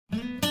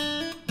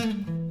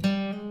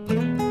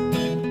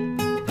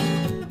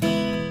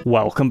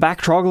Welcome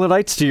back,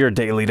 Troglodytes, to your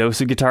daily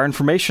dose of guitar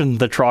information,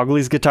 the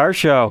Trogly's Guitar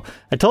Show.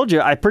 I told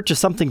you I purchased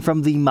something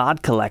from the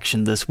mod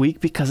collection this week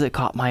because it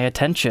caught my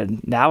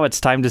attention. Now it's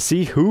time to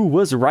see who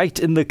was right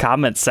in the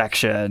comments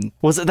section.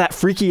 Was it that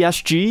freaky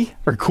SG?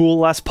 Or cool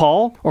Les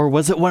Paul? Or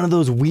was it one of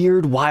those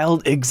weird,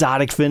 wild,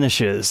 exotic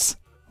finishes?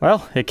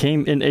 Well, it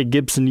came in a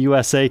Gibson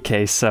USA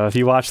case, so if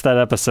you watched that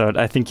episode,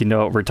 I think you know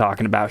what we're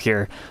talking about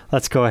here.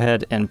 Let's go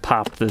ahead and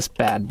pop this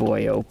bad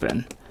boy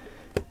open.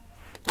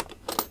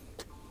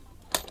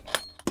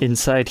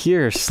 Inside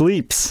here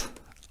sleeps,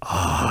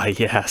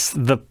 yes,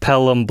 the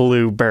Pelham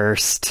Blue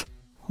Burst.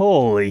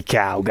 Holy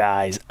cow,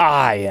 guys,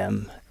 I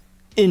am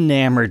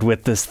enamored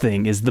with this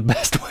thing is the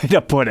best way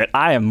to put it.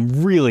 I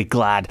am really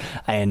glad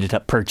I ended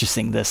up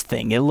purchasing this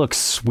thing. It looks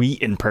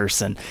sweet in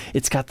person.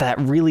 It's got that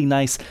really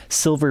nice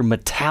silver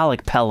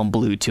metallic Pelham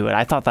blue to it.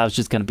 I thought that was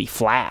just going to be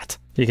flat.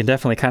 You can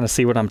definitely kind of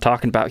see what I'm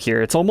talking about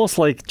here. It's almost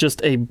like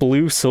just a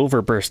blue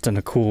silver burst in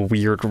a cool,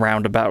 weird,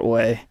 roundabout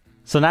way.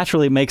 So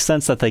naturally it makes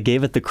sense that they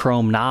gave it the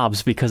chrome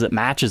knobs because it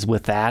matches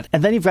with that.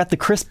 And then you've got the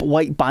crisp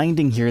white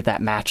binding here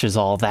that matches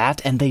all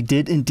that. And they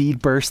did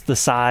indeed burst the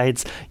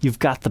sides. You've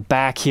got the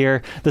back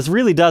here. This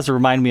really does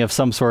remind me of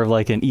some sort of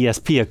like an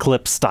ESP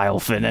Eclipse style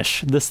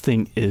finish. This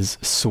thing is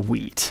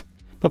sweet.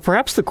 But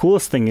perhaps the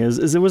coolest thing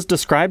is it was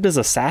described as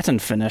a satin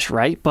finish,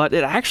 right? But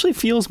it actually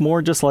feels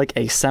more just like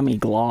a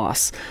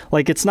semi-gloss.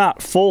 Like, it's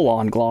not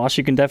full-on gloss.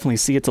 You can definitely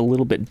see it's a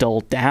little bit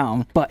dulled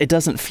down, but it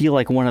doesn't feel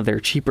like one of their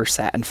cheaper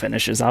satin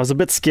finishes. I was a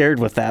bit scared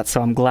with that,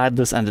 so I'm glad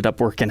this ended up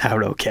working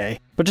out okay.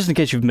 But just in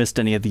case you've missed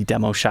any of the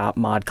Demo Shop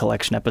mod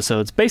collection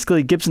episodes,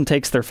 basically Gibson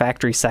takes their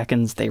factory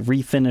seconds, they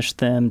refinish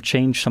them,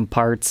 change some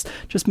parts,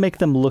 just make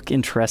them look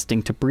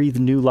interesting to breathe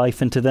new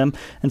life into them.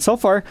 And so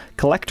far,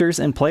 collectors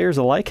and players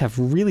alike have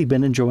really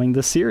been enjoying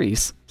this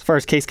series. As far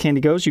as case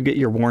candy goes, you get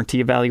your warranty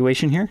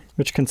evaluation here,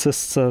 which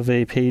consists of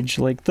a page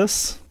like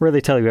this, where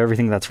they tell you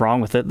everything that's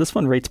wrong with it. This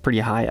one rates pretty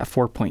high at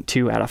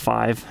 4.2 out of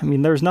 5. I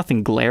mean, there's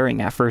nothing glaring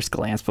at first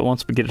glance, but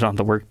once we get it on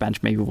the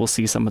workbench, maybe we'll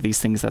see some of these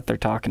things that they're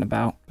talking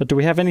about. But do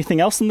we have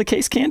anything else in the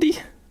case candy?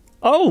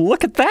 Oh,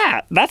 look at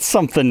that! That's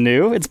something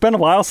new. It's been a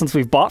while since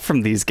we've bought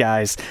from these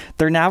guys.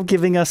 They're now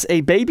giving us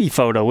a baby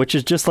photo, which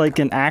is just like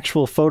an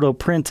actual photo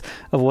print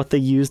of what they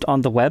used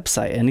on the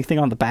website. Anything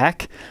on the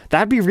back?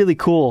 That'd be really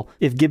cool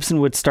if Gibson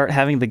would start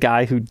having the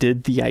guy who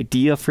did the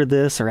idea for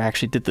this or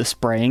actually did the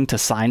spraying to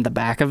sign the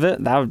back of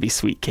it. That would be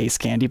sweet case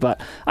candy,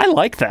 but I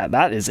like that.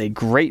 That is a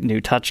great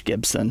new touch,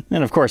 Gibson.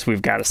 And of course,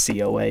 we've got a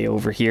COA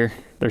over here.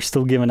 They're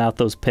still giving out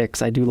those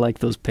picks. I do like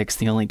those picks.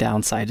 The only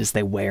downside is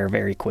they wear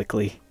very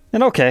quickly.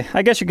 And okay,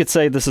 I guess you could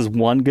say this is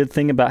one good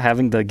thing about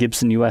having the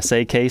Gibson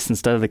USA case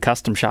instead of the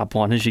custom shop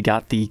one, is you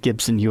got the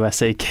Gibson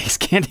USA case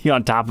candy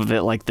on top of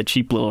it, like the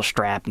cheap little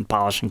strap and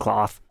polishing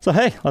cloth. So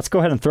hey, let's go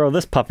ahead and throw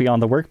this puppy on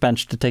the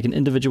workbench to take an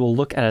individual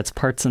look at its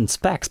parts and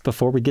specs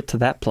before we get to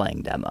that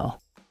playing demo.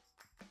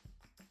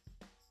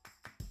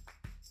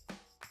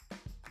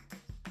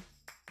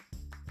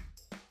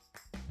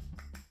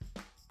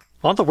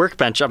 On the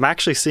workbench, I'm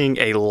actually seeing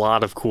a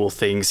lot of cool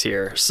things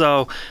here.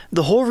 So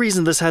the whole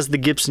reason this has the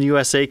Gibson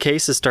USA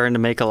case is starting to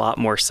make a lot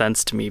more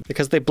sense to me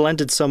because they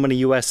blended so many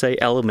USA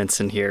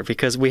elements in here,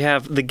 because we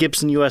have the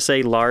Gibson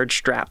USA large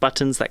strap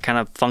buttons that kind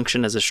of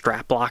function as a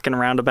strap lock in a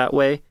roundabout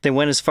way. They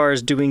went as far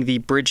as doing the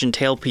bridge and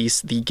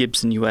tailpiece the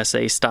Gibson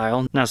USA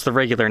style. Now it's the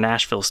regular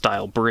Nashville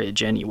style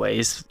bridge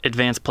anyways.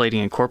 Advanced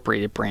Plating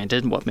Incorporated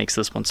branded. What makes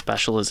this one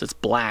special is it's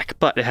black,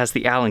 but it has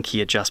the Allen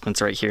key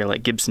adjustments right here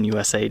like Gibson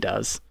USA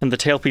does. And the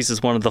tailpiece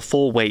is one of the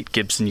full weight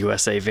Gibson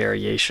USA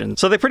variations.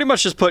 So they pretty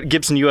much just put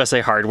Gibson USA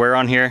hardware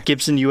on here.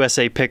 Gibson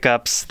USA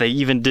pickups. They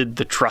even did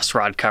the truss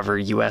rod cover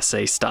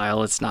USA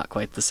style. It's not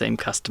quite the same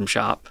custom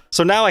shop.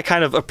 So now I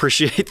kind of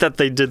appreciate that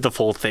they did the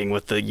full thing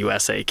with the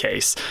USA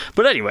case.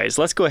 But anyways,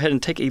 let's go ahead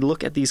and take a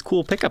look at these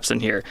cool pickups in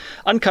here.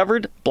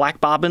 Uncovered,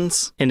 black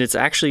bobbins, and it's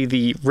actually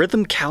the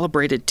rhythm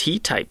calibrated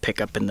T-type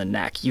pickup in the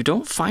neck. You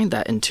don't find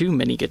that in too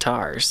many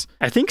guitars.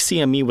 I think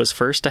CME was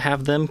first to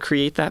have them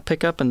create that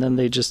pickup, and then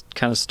they just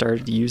kind of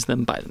started to use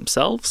them by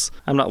themselves.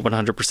 I'm not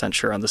 100%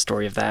 sure on the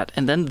story of that.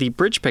 And then the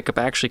bridge pickup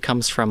actually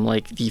comes from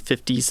like the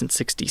 50s and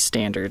 60s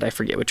standard. I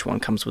forget which one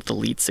comes with the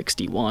lead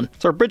 61.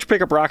 So our bridge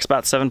pickup rocks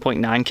about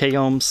 7.9 k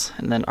ohms,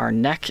 and then our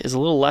neck is a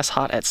little less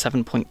hot at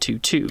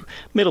 7.22.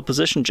 Middle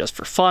position just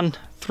for fun,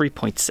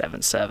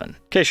 3.77. In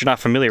case you're not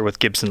familiar with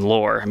Gibson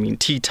lore, I mean,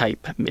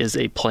 T-type is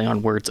a play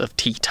on words of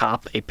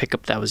T-top, a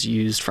pickup that was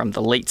used from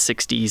the late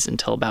 60s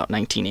until about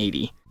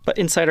 1980. But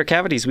inside our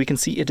cavities, we can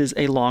see it is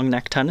a long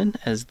neck tenon,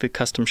 as the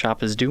custom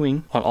shop is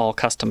doing on all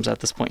customs at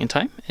this point in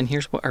time. And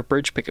here's what our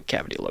bridge pickup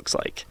cavity looks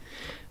like.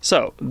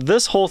 So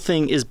this whole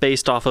thing is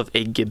based off of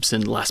a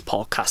Gibson Les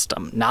Paul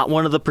Custom, not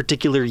one of the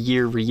particular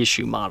year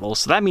reissue models.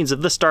 So that means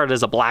if this started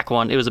as a black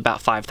one, it was about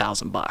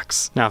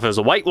 $5,000. Now, if it was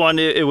a white one,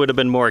 it would have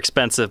been more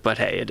expensive, but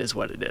hey, it is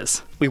what it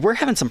is. We were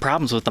having some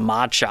problems with the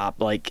mod shop,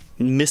 like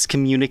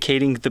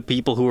miscommunicating the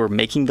people who were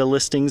making the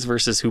listings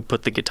versus who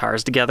put the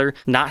guitars together,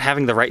 not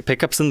having the right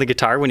pickups in the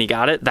guitar when you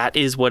got it. That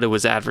is what it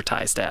was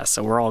advertised as,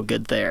 so we're all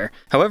good there.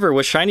 However,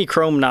 with shiny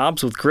chrome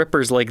knobs with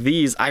grippers like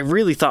these, I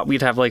really thought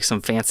we'd have like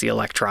some fancy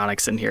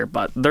electronics in here,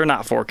 but they're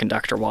not for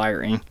conductor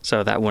wiring,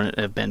 so that wouldn't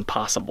have been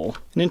possible.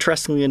 And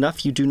interestingly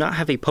enough, you do not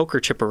have a poker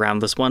chip around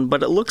this one,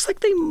 but it looks like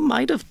they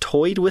might have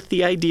toyed with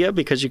the idea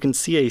because you can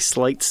see a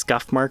slight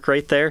scuff mark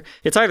right there.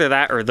 It's either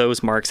that or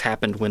those marks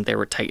happened when they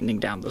were tightening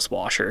down this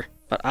washer.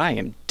 But I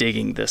am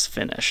digging this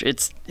finish.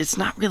 It's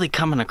not really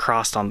coming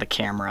across on the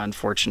camera,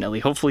 unfortunately.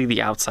 Hopefully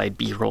the outside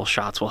B-roll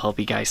shots will help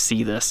you guys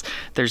see this.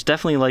 There's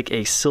definitely like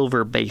a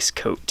silver base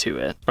coat to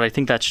it, but I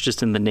think that's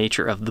just in the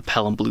nature of the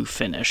Pelham Blue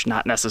finish,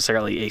 not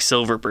necessarily a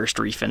silver burst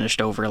refinished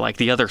over like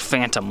the other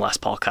Phantom Les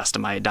Paul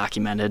Custom I had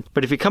documented.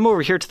 But if you come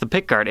over here to the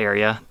pickguard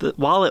area,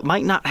 while it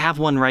might not have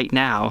one right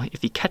now,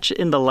 if you catch it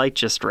in the light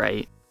just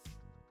right,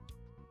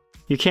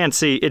 you can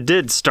see it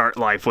did start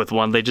life with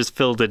one. They just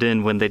filled it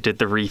in when they did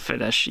the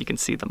refinish. You can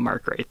see the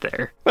mark right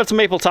there. But it's a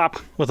maple top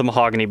with a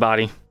mahogany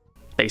body.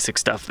 Basic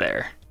stuff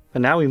there.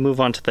 But now we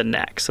move on to the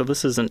neck. So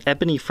this is an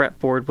ebony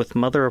fretboard with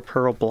mother of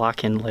pearl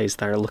block inlays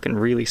that are looking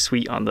really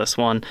sweet on this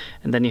one.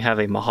 And then you have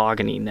a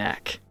mahogany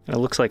neck. And it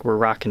looks like we're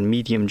rocking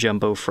medium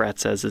jumbo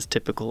frets as is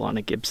typical on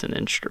a Gibson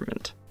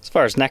instrument. As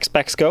far as neck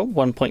specs go,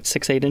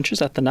 1.68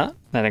 inches at the nut.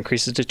 That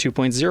increases to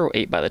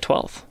 2.08 by the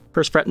 12th.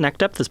 First fret neck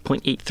depth is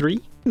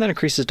 0.83. And that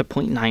increases to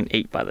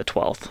 0.98 by the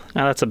 12th.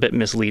 Now that's a bit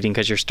misleading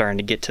because you're starting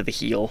to get to the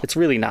heel. It's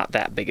really not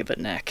that big of a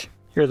neck.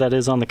 Here that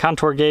is on the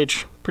contour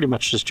gauge, pretty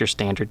much just your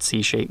standard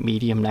C-shape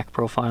medium neck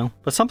profile.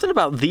 But something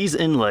about these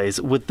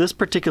inlays with this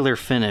particular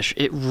finish,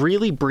 it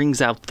really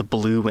brings out the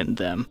blue in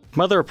them.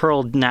 Mother of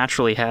Pearl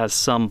naturally has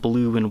some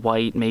blue and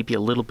white, maybe a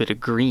little bit of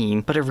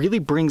green, but it really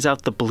brings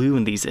out the blue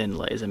in these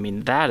inlays. I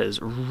mean, that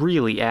is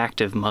really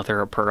active Mother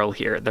of Pearl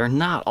here. They're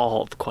not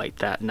all quite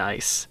that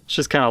nice. It's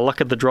just kind of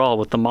luck of the draw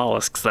with the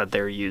mollusks that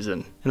they're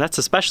using. And that's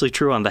especially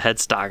true on the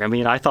headstock. I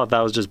mean, I thought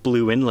that was just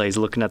blue inlays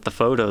looking at the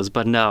photos,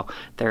 but no,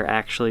 they're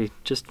actually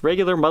just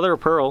regular Mother of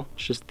Pearl.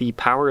 It's just the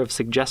power of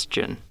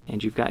suggestion.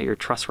 And you've got your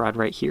truss rod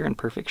right here in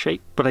perfect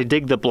shape. But I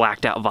dig the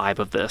blacked out vibe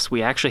of this.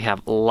 We actually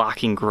have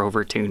locking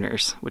Grover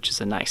tuners, which is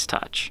a nice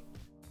touch.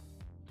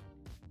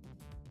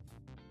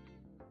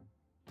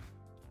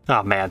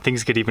 Oh man,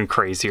 things get even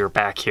crazier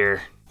back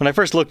here. When I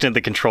first looked into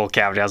the control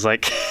cavity, I was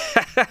like,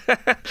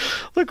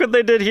 look what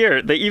they did here.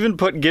 They even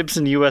put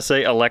Gibson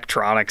USA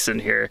electronics in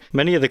here.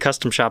 Many of the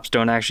custom shops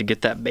don't actually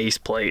get that base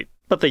plate,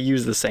 but they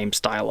use the same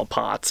style of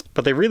pots.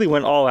 But they really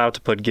went all out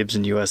to put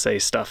Gibson USA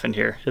stuff in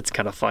here. It's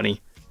kind of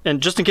funny. And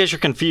just in case you're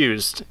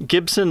confused,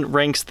 Gibson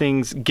ranks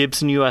things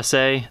Gibson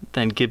USA,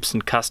 then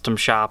Gibson Custom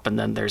Shop, and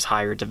then there's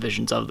higher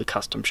divisions of the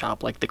Custom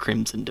Shop, like the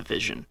Crimson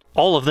Division.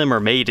 All of them are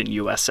made in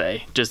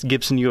USA, just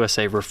Gibson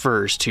USA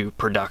refers to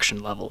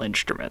production level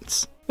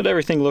instruments. But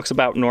everything looks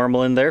about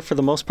normal in there for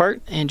the most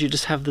part, and you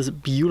just have this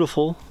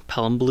beautiful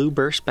Pelham Blue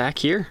burst back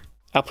here.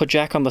 Output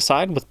jack on the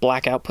side with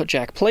black output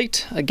jack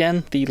plate.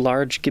 Again, the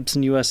large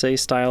Gibson USA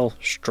style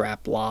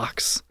strap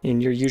locks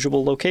in your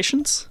usual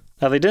locations.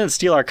 Now they didn't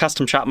steal our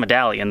custom shop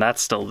medallion,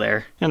 that's still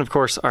there. And of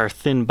course our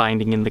thin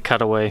binding in the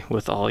cutaway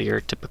with all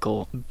your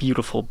typical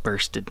beautiful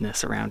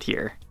burstedness around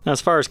here. Now as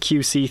far as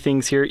QC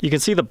things here, you can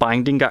see the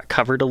binding got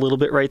covered a little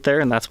bit right there,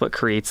 and that's what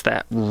creates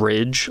that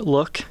ridge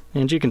look.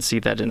 And you can see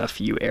that in a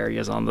few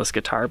areas on this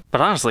guitar.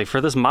 But honestly,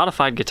 for this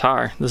modified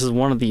guitar, this is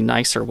one of the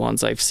nicer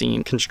ones I've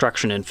seen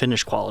construction and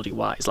finish quality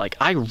wise. Like,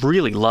 I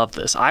really love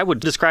this. I would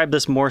describe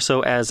this more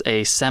so as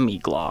a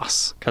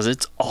semi-gloss because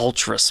it's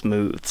ultra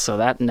smooth. So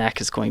that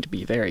neck is going to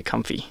be very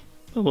comfy.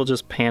 But we'll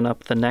just pan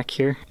up the neck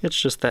here. It's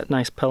just that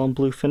nice Pelham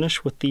Blue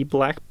finish with the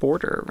black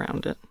border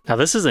around it. Now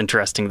this is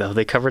interesting though.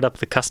 They covered up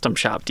the custom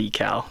shop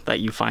decal that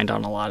you find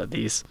on a lot of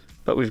these.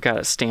 But we've got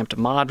a stamped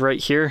mod right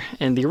here,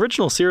 and the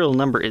original serial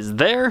number is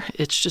there.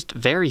 It's just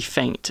very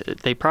faint.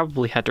 They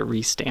probably had to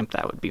restamp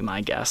that, would be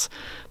my guess.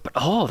 But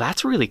oh,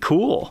 that's really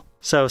cool.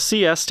 So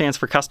CS stands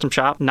for Custom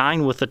Shop.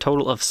 9 with a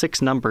total of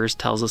 6 numbers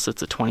tells us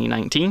it's a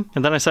 2019.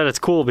 And then I said it's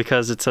cool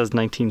because it says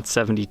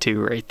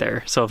 1972 right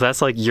there. So if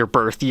that's like your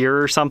birth year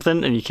or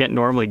something and you can't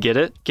normally get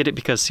it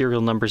because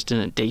serial numbers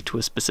didn't date to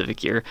a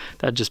specific year.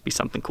 That'd just be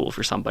something cool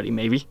for somebody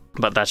maybe.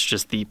 But that's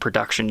just the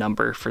production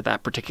number for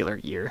that particular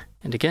year.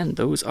 And again,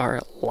 those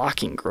are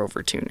locking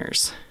Grover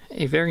tuners.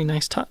 A very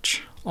nice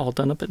touch, all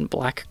done up in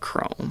black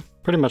chrome.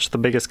 Pretty much the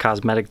biggest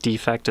cosmetic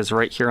defect is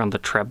right here on the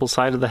treble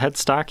side of the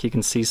headstock. You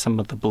can see some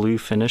of the blue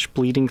finish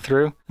bleeding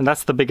through. And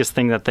that's the biggest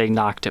thing that they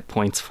knocked it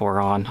points for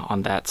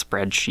on that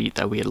spreadsheet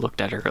that we had looked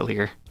at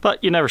earlier.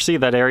 But you never see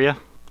that area,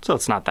 so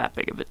it's not that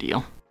big of a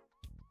deal.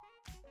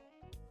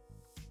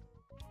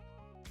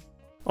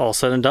 All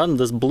said and done,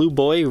 this blue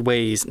boy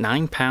weighs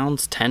 9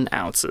 pounds, 10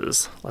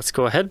 ounces. Let's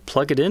go ahead,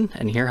 plug it in,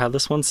 and hear how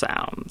this one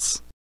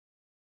sounds.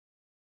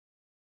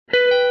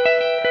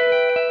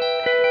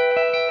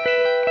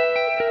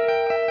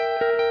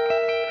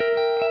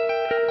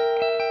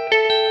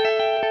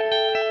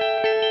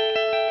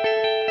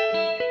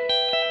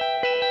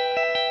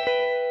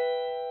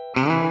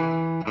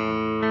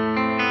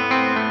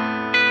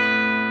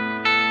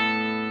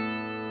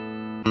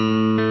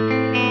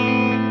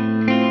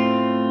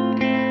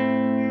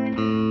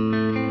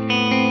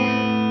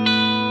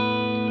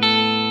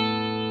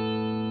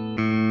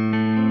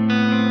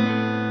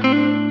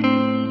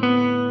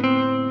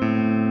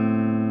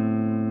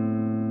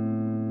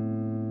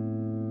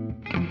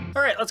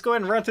 let's go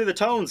ahead and run through the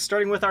tones,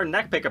 starting with our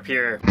neck pickup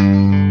here.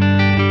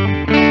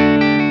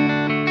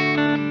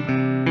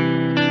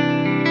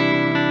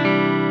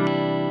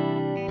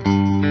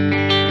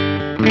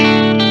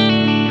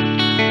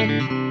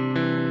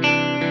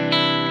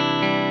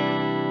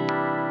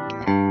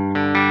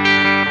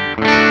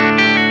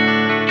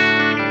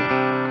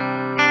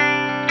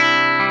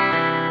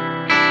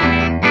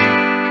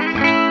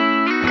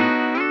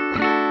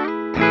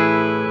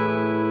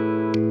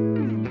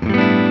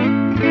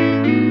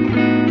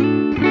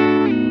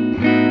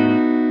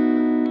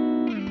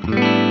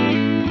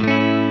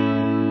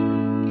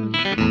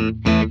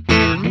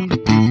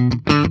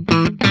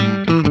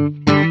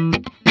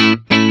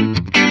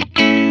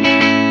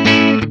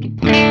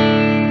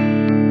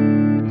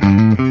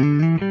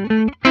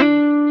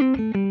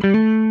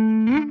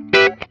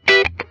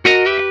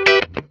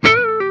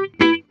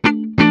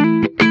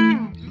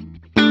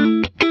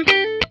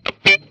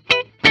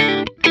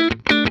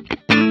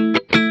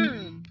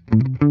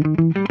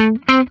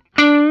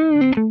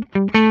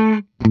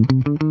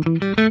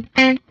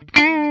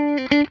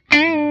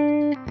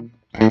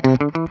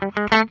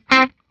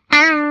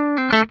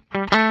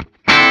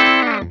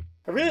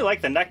 I really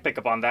like the neck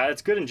pickup on that,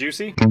 it's good and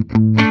juicy.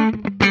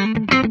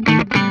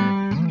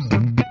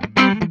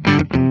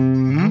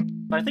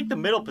 But I think the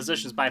middle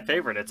position is my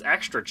favorite, it's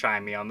extra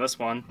chimey on this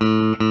one.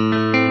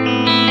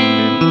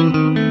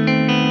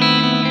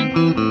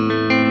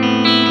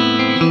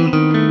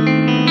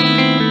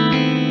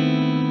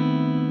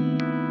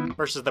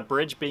 Versus the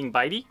bridge being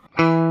bitey.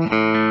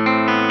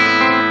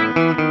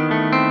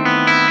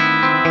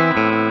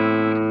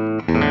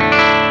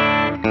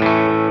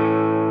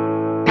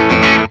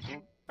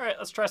 Alright,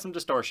 let's try some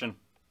distortion.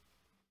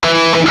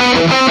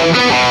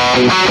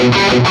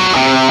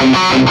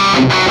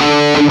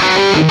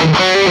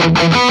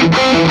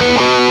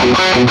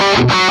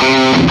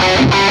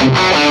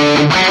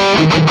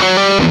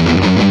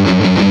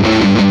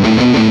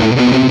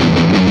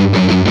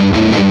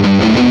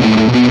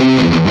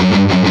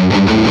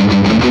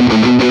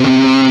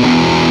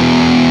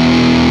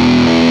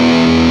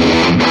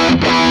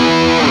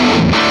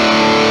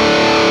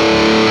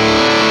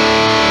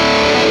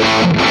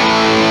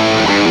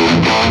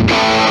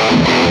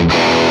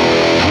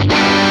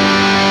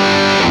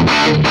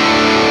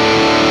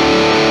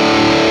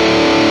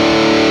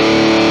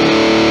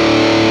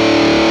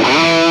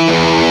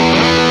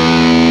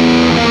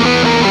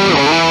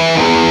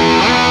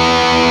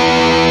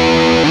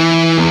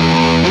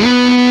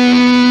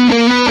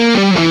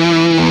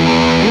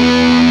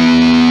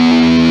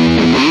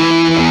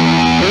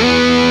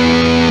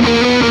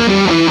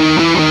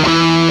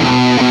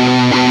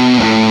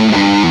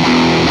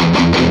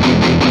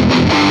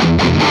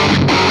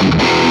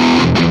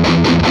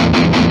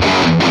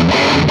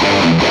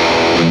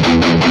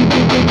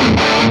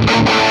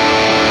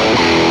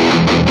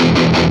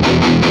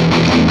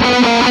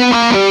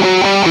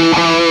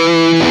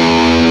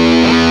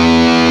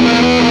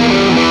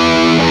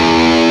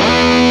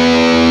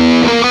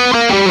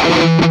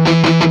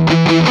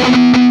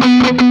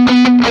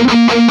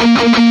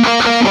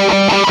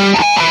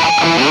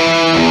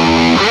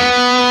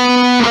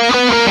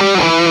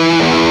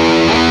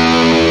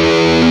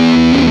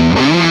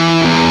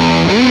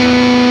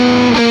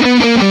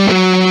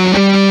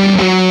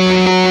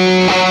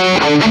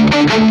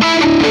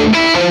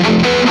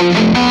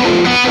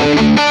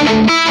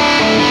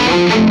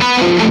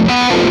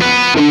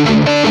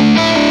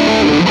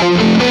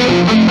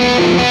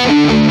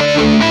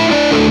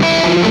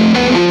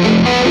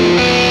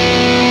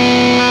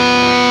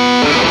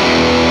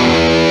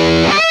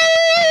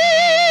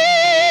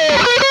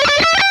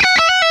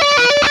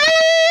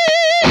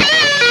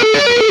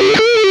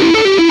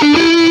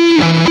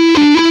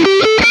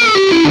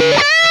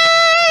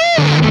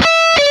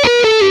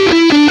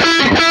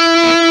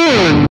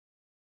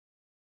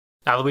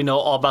 Now that we know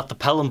all about the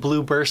Pelham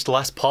Blue Burst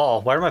Les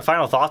Paul, what are my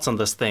final thoughts on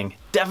this thing?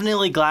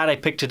 Definitely glad I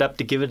picked it up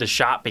to give it a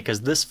shot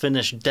because this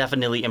finish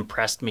definitely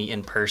impressed me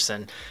in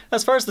person.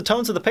 As far as the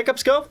tones of the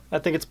pickups go, I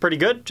think it's pretty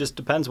good. Just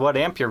depends what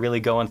amp you're really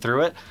going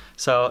through it.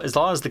 So as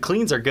long as the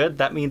cleans are good,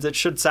 that means it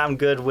should sound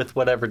good with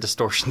whatever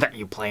distortion that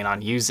you plan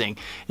on using.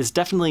 It's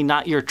definitely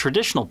not your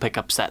traditional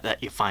pickup set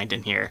that you find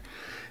in here.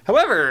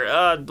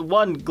 However,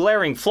 one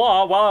glaring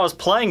flaw, while I was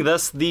playing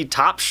this, the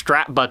top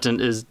strap button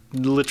is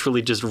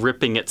literally just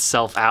ripping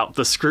itself out.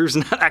 The screw's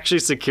not actually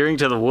securing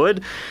to the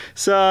wood.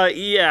 So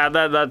yeah,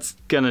 that's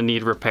gonna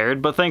need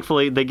repaired, but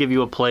thankfully they give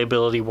you a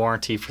playability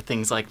warranty for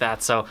things like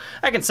that. So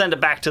I can send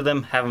it back to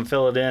them, have them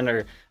fill it in,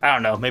 or I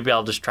don't know, maybe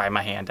I'll just try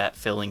my hand at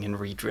filling and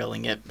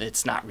re-drilling it.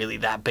 It's not really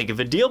that big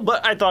of a deal,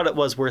 but I thought it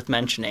was worth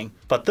mentioning.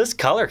 But this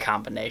color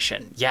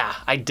combination, yeah,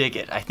 I dig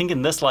it. I think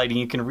in this lighting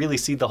you can really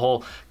see the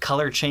whole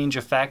color change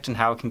effect and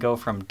how it can go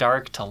from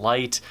dark to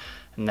light.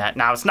 And that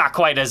now it's not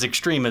quite as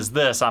extreme as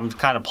this. I'm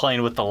kind of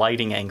playing with the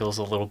lighting angles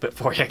a little bit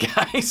for you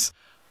guys.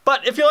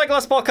 But if you like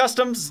Les Paul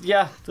Customs,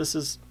 yeah, this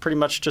is pretty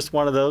much just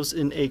one of those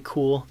in a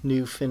cool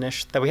new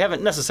finish that we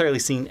haven't necessarily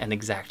seen an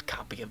exact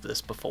copy of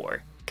this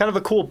before. Kind of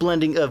a cool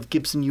blending of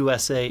Gibson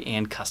USA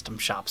and custom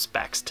shop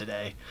specs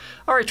today.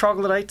 All right,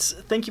 Troglodytes,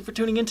 thank you for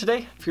tuning in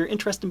today. If you're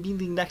interested in being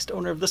the next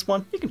owner of this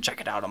one, you can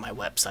check it out on my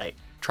website,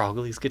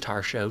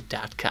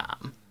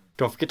 troglysguitarshow.com.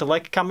 Don't forget to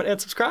like, comment, and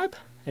subscribe,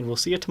 and we'll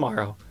see you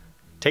tomorrow.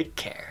 Take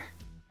care.